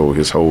things. So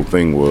his whole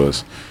thing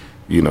was,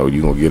 you're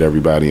going to get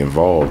everybody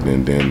involved,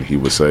 and then he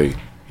would say,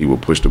 he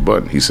would push the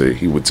button.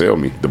 He would tell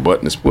me, the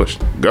button is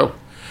pushed, go.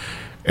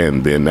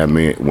 And then that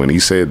meant, when he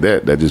said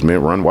that just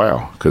meant run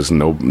wild, because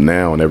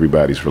now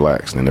everybody's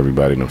relaxed and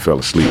everybody done fell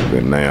asleep,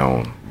 and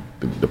now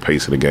the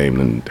pace of the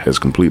game has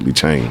completely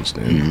changed.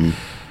 And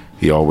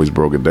he always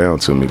broke it down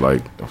to me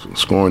like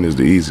scoring is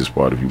the easiest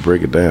part. If you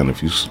break it down,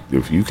 if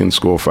you can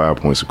score 5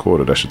 points a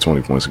quarter, that's your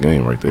 20 points a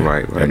game right there.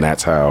 Right. And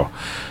that's how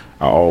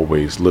I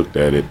always looked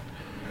at it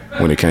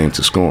when it came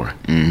to scoring,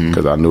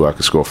 because I knew I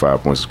could score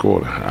 5 points a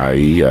quarter,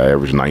 i.e. I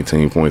averaged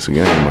 19 points a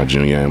game my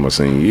junior and my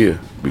senior year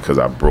because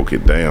I broke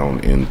it down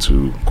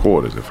into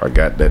quarters. If I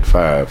got that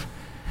 5,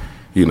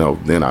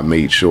 then I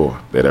made sure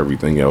that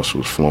everything else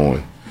was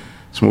flowing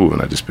smooth,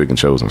 and I just pick and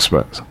chose in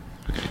spots.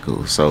 Okay,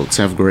 cool. So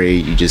 10th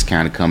grade, you just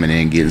kind of coming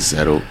in, getting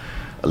settled.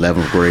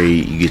 11th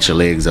grade, you get your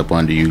legs up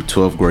under you.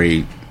 12th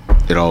grade,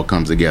 it all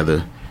comes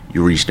together.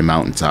 You reach the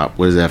mountaintop.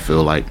 What does that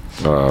feel like?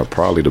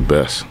 Probably the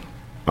best,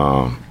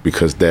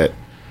 because that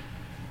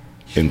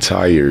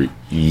entire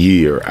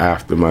year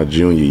after my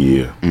junior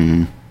year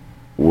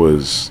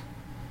was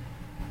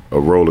a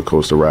roller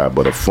coaster ride,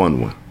 but a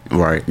fun one.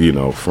 Right.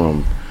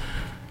 From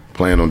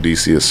playing on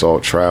DC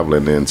Assault,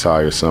 traveling the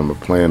entire summer,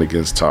 playing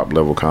against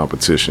top-level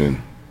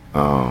competition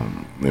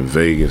in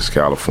Vegas,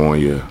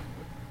 California,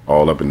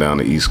 all up and down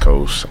the East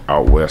Coast,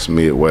 out west,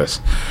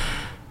 Midwest.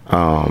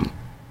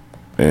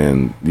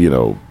 And,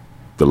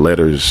 the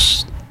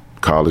letters,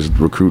 college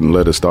recruiting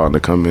letters starting to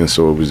come in,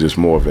 so it was just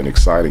more of an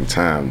exciting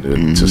time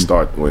to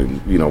start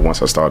when,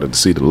 once I started to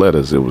see the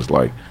letters, it was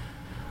like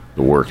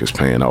the work is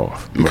paying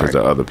off because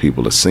the other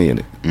people are seeing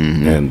it.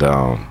 And,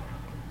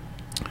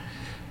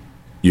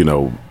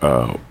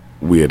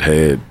 we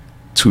had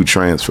 2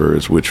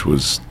 transfers, which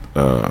was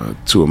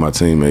 2 of my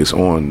teammates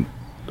on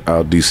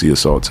our DC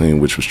Assault team,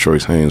 which was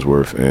Troyce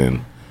Haynesworth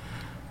and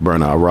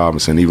Bernard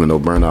Robinson. Even though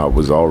Bernard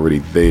was already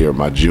there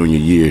my junior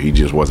year, he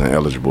just wasn't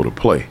eligible to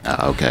play.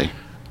 Okay.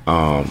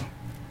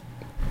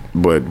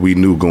 But we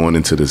knew going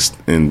into this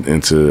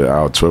into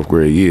our 12th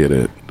grade year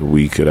that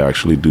we could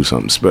actually do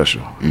something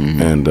special.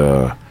 And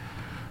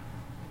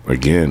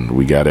again,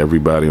 we got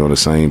everybody on the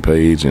same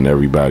page and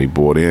everybody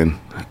bought in,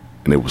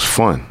 and it was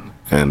fun.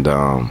 And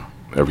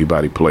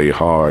everybody played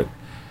hard.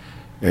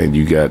 And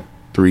you got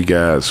 3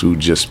 guys who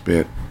just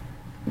spent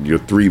your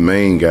 3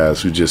 main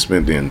guys who just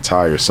spent the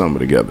entire summer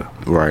together,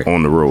 right,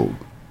 on the road,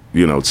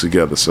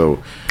 together.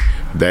 So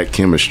that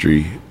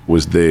chemistry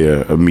was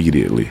there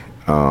immediately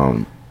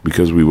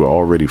because we were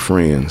already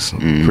friends,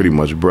 pretty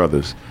much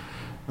brothers.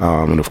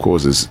 And of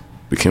course,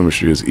 the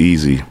chemistry is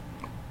easy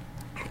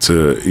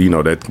to,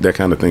 that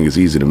kind of thing is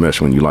easy to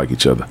mesh when you like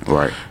each other.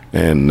 Right.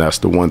 And that's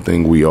the one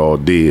thing we all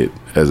did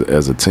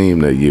as a team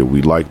that year.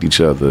 We liked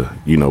each other.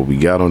 We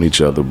got on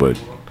each other, but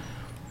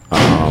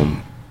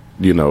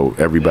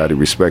everybody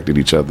respected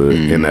each other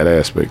in that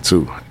aspect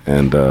too.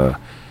 And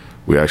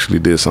we actually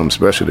did something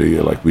special that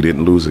year. Like, we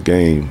didn't lose a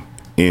game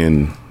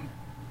in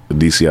the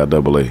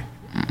DCIAA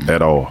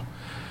at all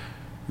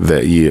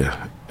that year.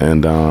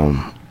 And,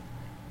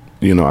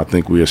 I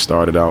think we had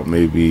started out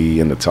maybe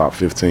in the top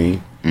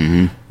 15.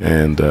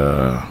 And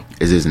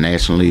is this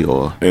nationally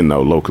or?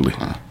 No, locally.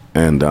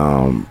 And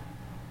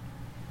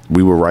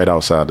we were right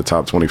outside the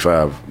top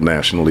 25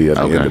 nationally at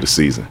the end of the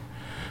season.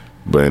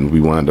 But we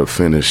wound up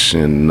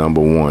finishing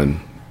number 1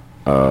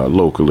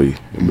 locally,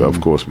 of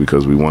course,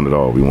 because we won it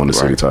all. We won the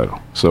city title.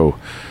 So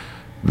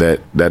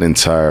that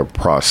entire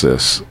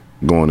process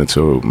going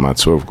into my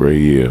 12th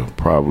grade year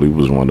probably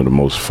was one of the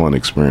most fun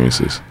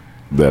experiences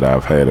that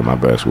I've had in my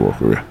basketball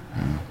career.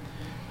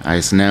 All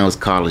right, so now it's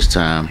college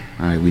time.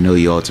 All right, we know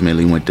you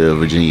ultimately went to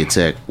Virginia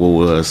Tech. What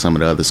were some of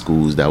the other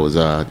schools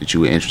that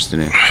you were interested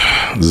in?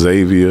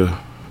 Xavier,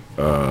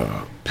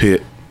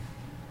 Pitt,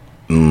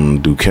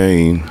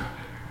 Duquesne.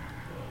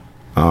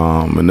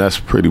 And that's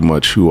pretty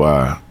much who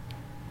I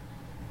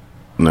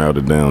narrowed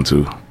it down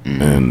to.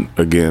 And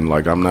again,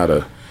 like, I'm not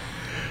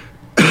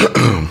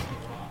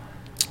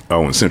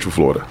in Central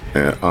Florida.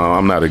 And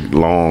I'm not a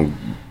long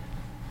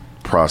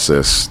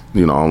process. I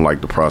don't like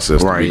the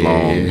process to be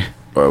long.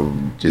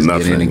 Just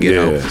nothing. Get in and get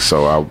out.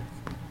 So I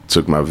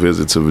took my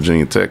visit to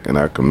Virginia Tech and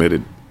I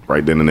committed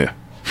right then and there.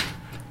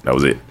 That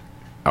was it.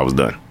 I was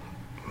done.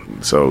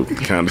 So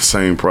kind of the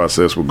same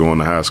process with going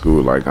to high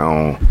school. Like,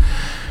 I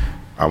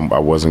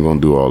wasn't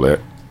going to do all that.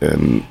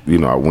 And,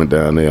 I went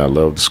down there. I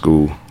loved the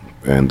school.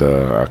 And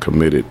I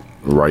committed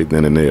right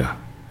then and there.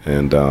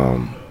 And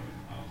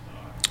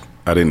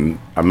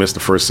I missed the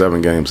first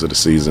 7 games of the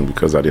season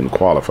because I didn't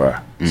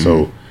qualify.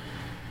 So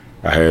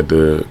I had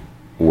to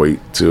wait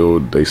till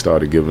they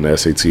started giving the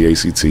SAT,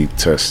 ACT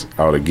tests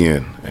out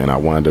again. And I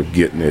wound up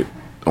getting it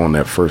on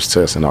that first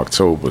test in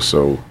October.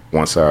 So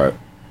once I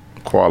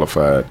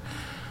qualified,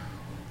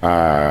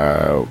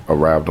 I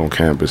arrived on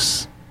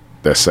campus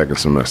that second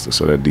semester,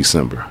 so that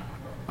December.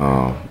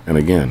 And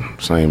again,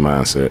 same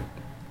mindset.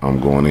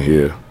 I'm going in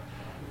here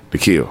to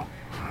kill.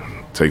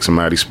 Take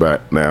somebody's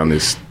spot. Now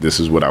this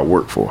is what I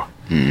work for.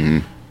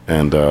 And,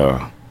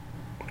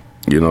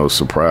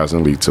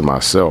 surprisingly to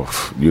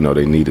myself,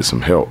 they needed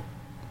some help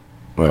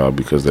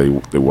because they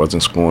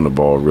wasn't scoring the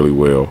ball really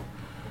well.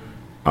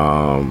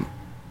 And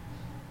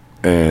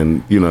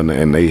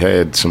they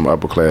had some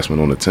upperclassmen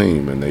on the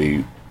team.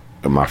 And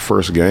my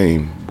first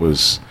game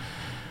was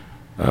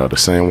the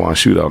San Juan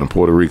Shootout in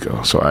Puerto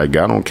Rico. So I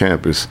got on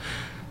campus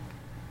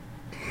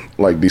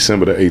like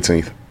December the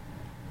 18th.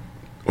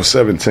 was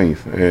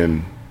 17th,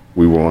 and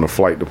we were on a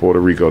flight to Puerto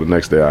Rico the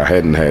next day. I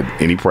hadn't had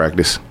any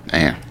practice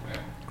Damn.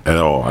 at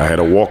all. I had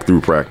a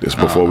walkthrough practice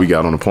before we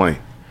got on the plane.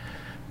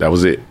 That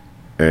was it.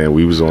 And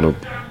we was on a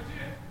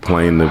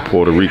plane to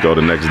Puerto Rico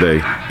the next day,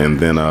 and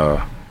then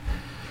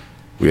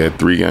we had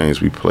 3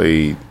 games. We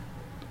played,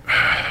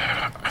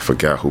 I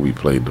forgot who we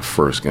played the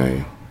first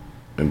game,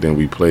 and then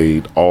we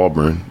played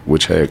Auburn,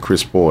 which had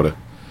Chris Porter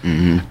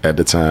at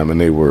the time,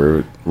 and they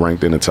were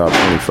ranked in the top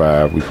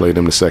 25. We played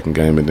them the second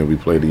game, and then we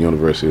played the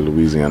University of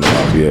Louisiana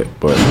Lafayette.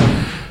 But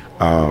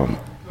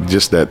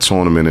just that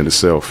tournament in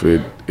itself,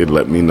 it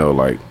let me know,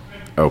 like,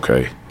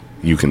 okay,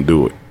 you can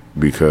do it,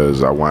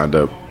 because I wind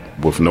up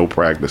with no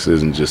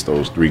practices and just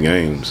those 3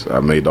 games. I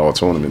made the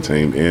all-tournament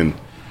team in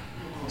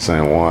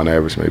San Juan,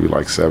 averaged maybe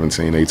like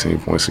 17, 18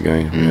 points a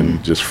game,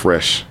 and just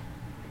fresh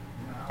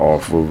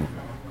off of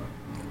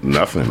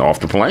nothing, off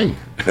the plane.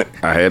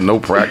 I had no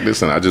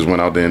practice, and I just went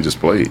out there and just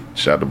played,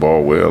 shot the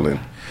ball well, and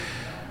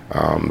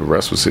the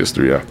rest was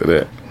history after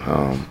that.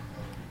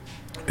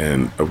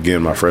 And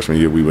again, my freshman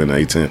year, we went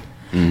A-10.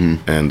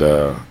 And,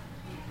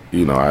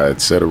 I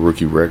had set a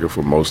rookie record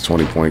for most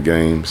 20-point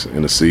games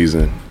in a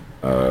season.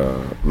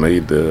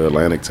 Made the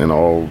Atlantic 10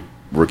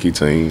 all-rookie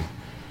team.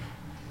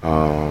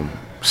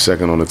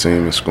 Second on the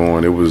team in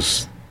scoring. It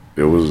was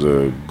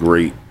a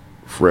great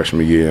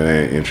freshman year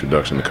and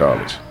introduction to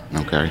college.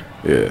 Okay.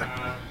 Yeah.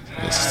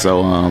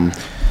 So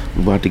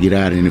we're about to get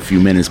out in a few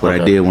minutes, but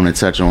I did want to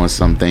touch on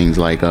some things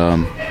like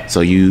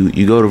so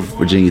you go to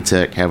Virginia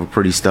Tech, have a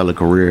pretty stellar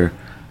career.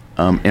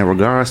 In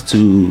regards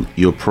to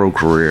your pro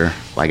career,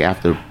 like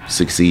after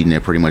succeeding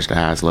at pretty much the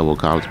highest level of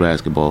college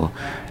basketball,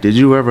 did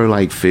you ever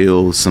like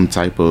feel some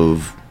type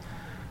of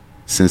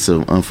sense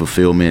of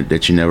unfulfillment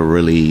that you never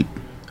really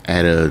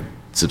had a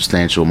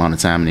substantial amount of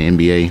time in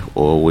the NBA,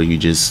 or were you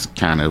just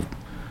kind of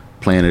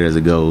playing it as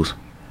it goes?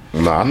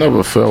 No, I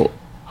never felt,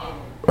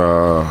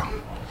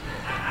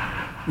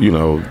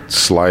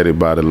 slighted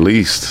by the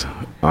least,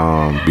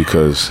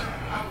 because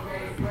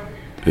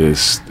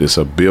it's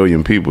a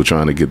billion people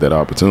trying to get that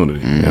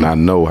opportunity, and I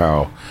know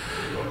how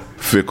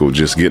fickle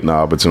just getting the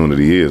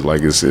opportunity is.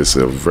 Like it's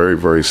a very,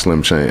 very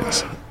slim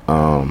chance.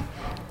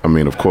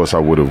 Of course, I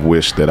would have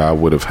wished that I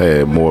would have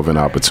had more of an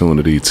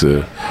opportunity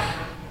to,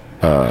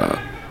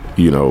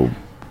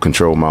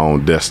 control my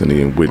own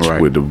destiny, and which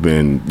would have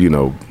been,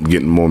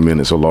 getting more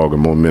minutes or logging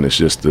more minutes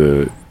just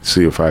to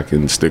see if I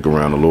can stick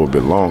around a little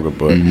bit longer.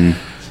 But,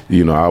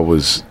 I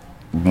was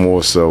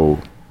more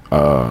so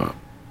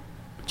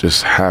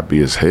just happy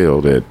as hell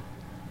that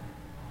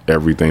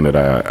everything that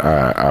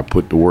I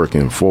put the work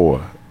in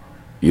for,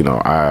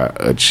 I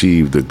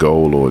achieved a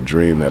goal or a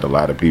dream that a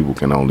lot of people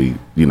can only,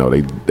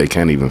 they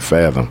can't even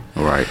fathom.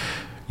 Right.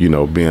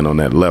 Being on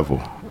that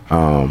level.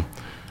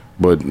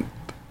 But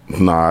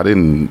no, I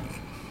didn't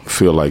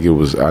feel like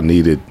I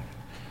needed,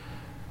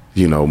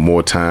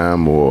 more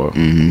time or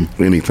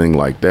anything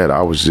like that.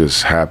 I was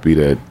just happy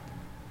that,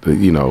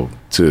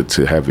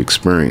 to have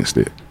experienced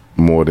it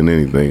more than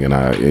anything. And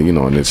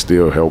it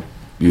still helped,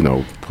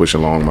 push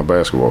along my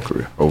basketball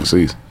career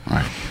overseas.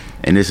 Right.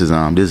 And this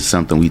is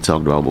something we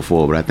talked about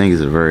before, but I think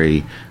it's a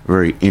very,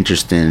 very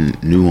interesting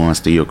nuance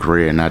to your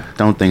career. And I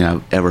don't think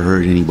I've ever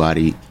heard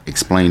anybody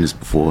explain this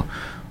before.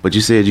 But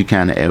you said you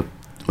kind of,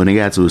 when it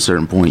got to a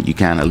certain point, you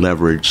kind of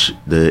leverage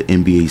the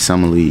NBA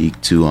Summer League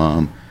to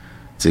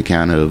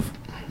kind of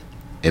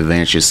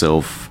advance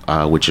yourself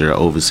with your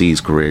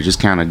overseas career. Just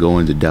kind of go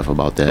into depth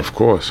about that. Of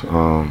course,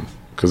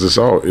 because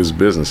it's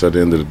business at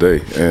the end of the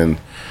day, and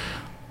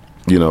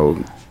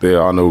there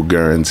are no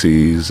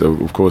guarantees.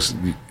 Of course,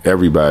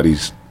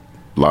 everybody's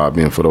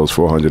lobbying for those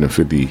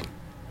 450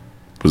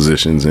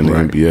 positions in the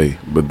NBA.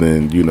 But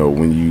then,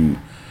 when you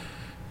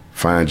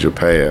find your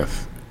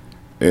path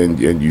and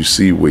you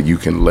see where you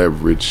can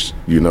leverage,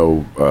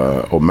 or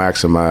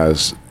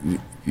maximize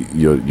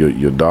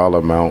your dollar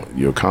amount,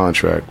 your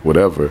contract,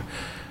 whatever,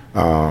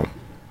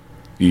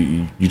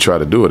 you try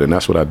to do it, and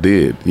that's what I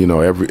did.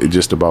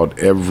 Just about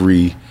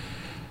every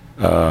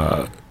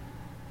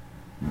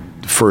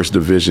first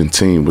division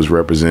team was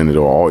represented,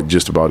 or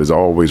just about is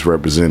always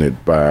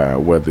represented by,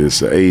 whether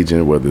it's an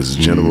agent, whether it's a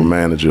general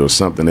manager or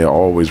something. They're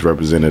always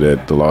represented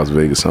at the Las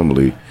Vegas Summer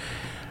League,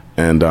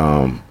 and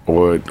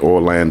or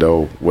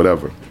Orlando,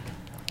 whatever.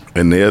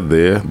 And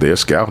they're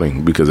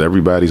scouting, because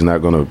everybody's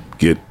not going to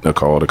get a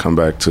call to come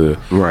back to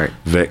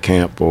vet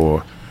camp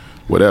or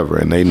whatever.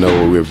 And they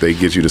know if they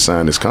get you to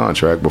sign this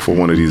contract before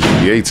one of these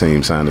NBA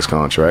teams sign this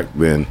contract,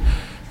 then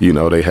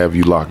they have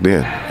you locked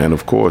in. And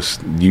of course,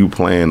 you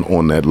playing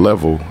on that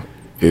level,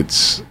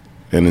 it's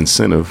an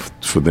incentive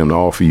for them to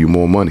offer you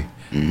more money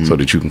so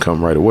that you can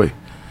come right away.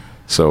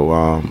 So,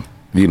 I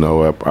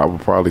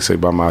would probably say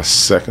by my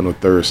second or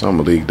third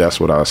summer league, that's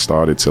what I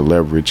started to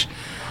leverage.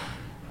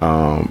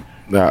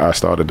 I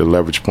started to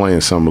leverage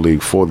playing summer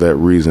league for that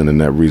reason and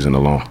that reason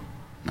alone.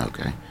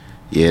 Okay.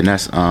 Yeah, and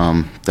that's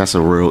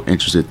a real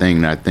interesting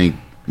thing that I think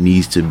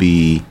needs to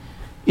be,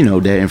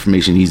 that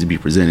information needs to be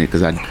presented,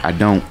 because I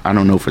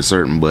don't know for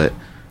certain, but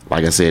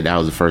like I said, that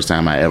was the first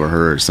time I ever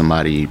heard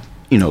somebody,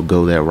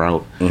 go that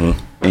route.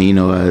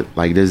 And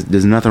like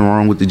there's nothing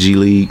wrong with the G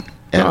League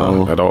at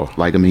all.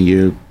 Like, I mean,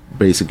 you're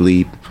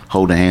basically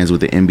holding hands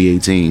with the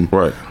NBA team,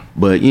 right?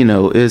 But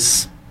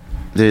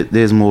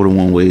there's more than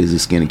one way to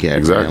skin a cat.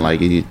 Exactly. Man.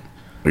 Like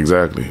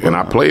exactly. And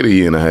I played a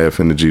year and a half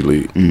in the G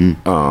League,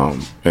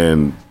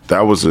 and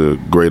that was a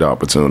great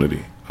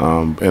opportunity.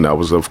 And that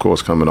was, of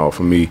course, coming off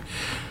of me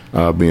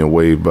being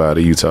waived by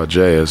the Utah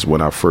Jazz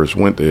when I first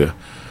went there.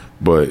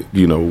 But,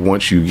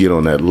 once you get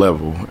on that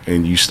level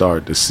and you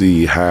start to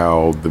see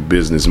how the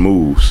business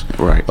moves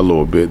a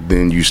little bit,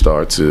 then you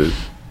start to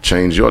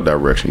change your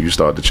direction. You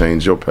start to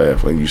change your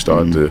path, and you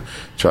start to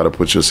try to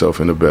put yourself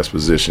in the best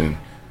position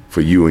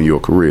for you and your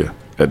career.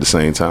 At the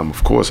same time,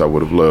 of course, I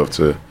would have loved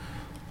to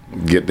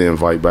get the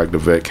invite back to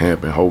vet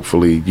camp and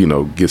hopefully,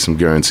 get some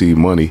guaranteed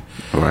money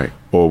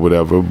or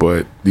whatever.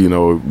 But,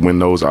 when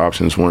those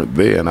options weren't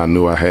there and I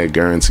knew I had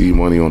guaranteed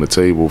money on the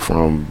table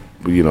from,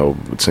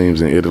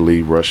 teams in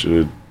Italy,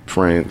 Russia,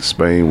 France,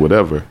 Spain,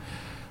 whatever,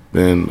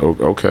 then,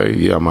 okay,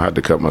 yeah, I'm going to have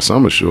to cut my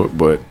summer short,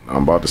 but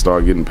I'm about to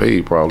start getting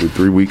paid probably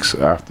 3 weeks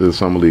after the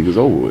summer league is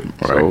over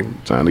with. So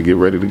time to get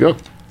ready to go.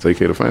 Take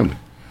care of the family.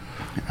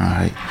 All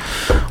right.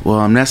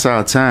 Well, that's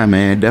our time,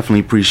 man. Definitely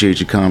appreciate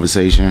your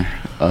conversation.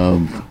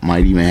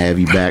 Might even have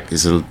you back.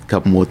 There's a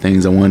couple more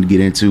things I wanted to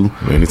get into.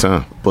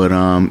 Anytime. But,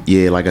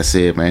 like I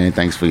said, man,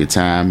 thanks for your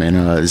time. And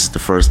this is the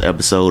first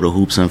episode of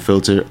Hoops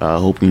Unfiltered. I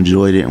hope you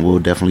enjoyed it, and we'll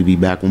definitely be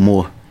back with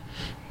more.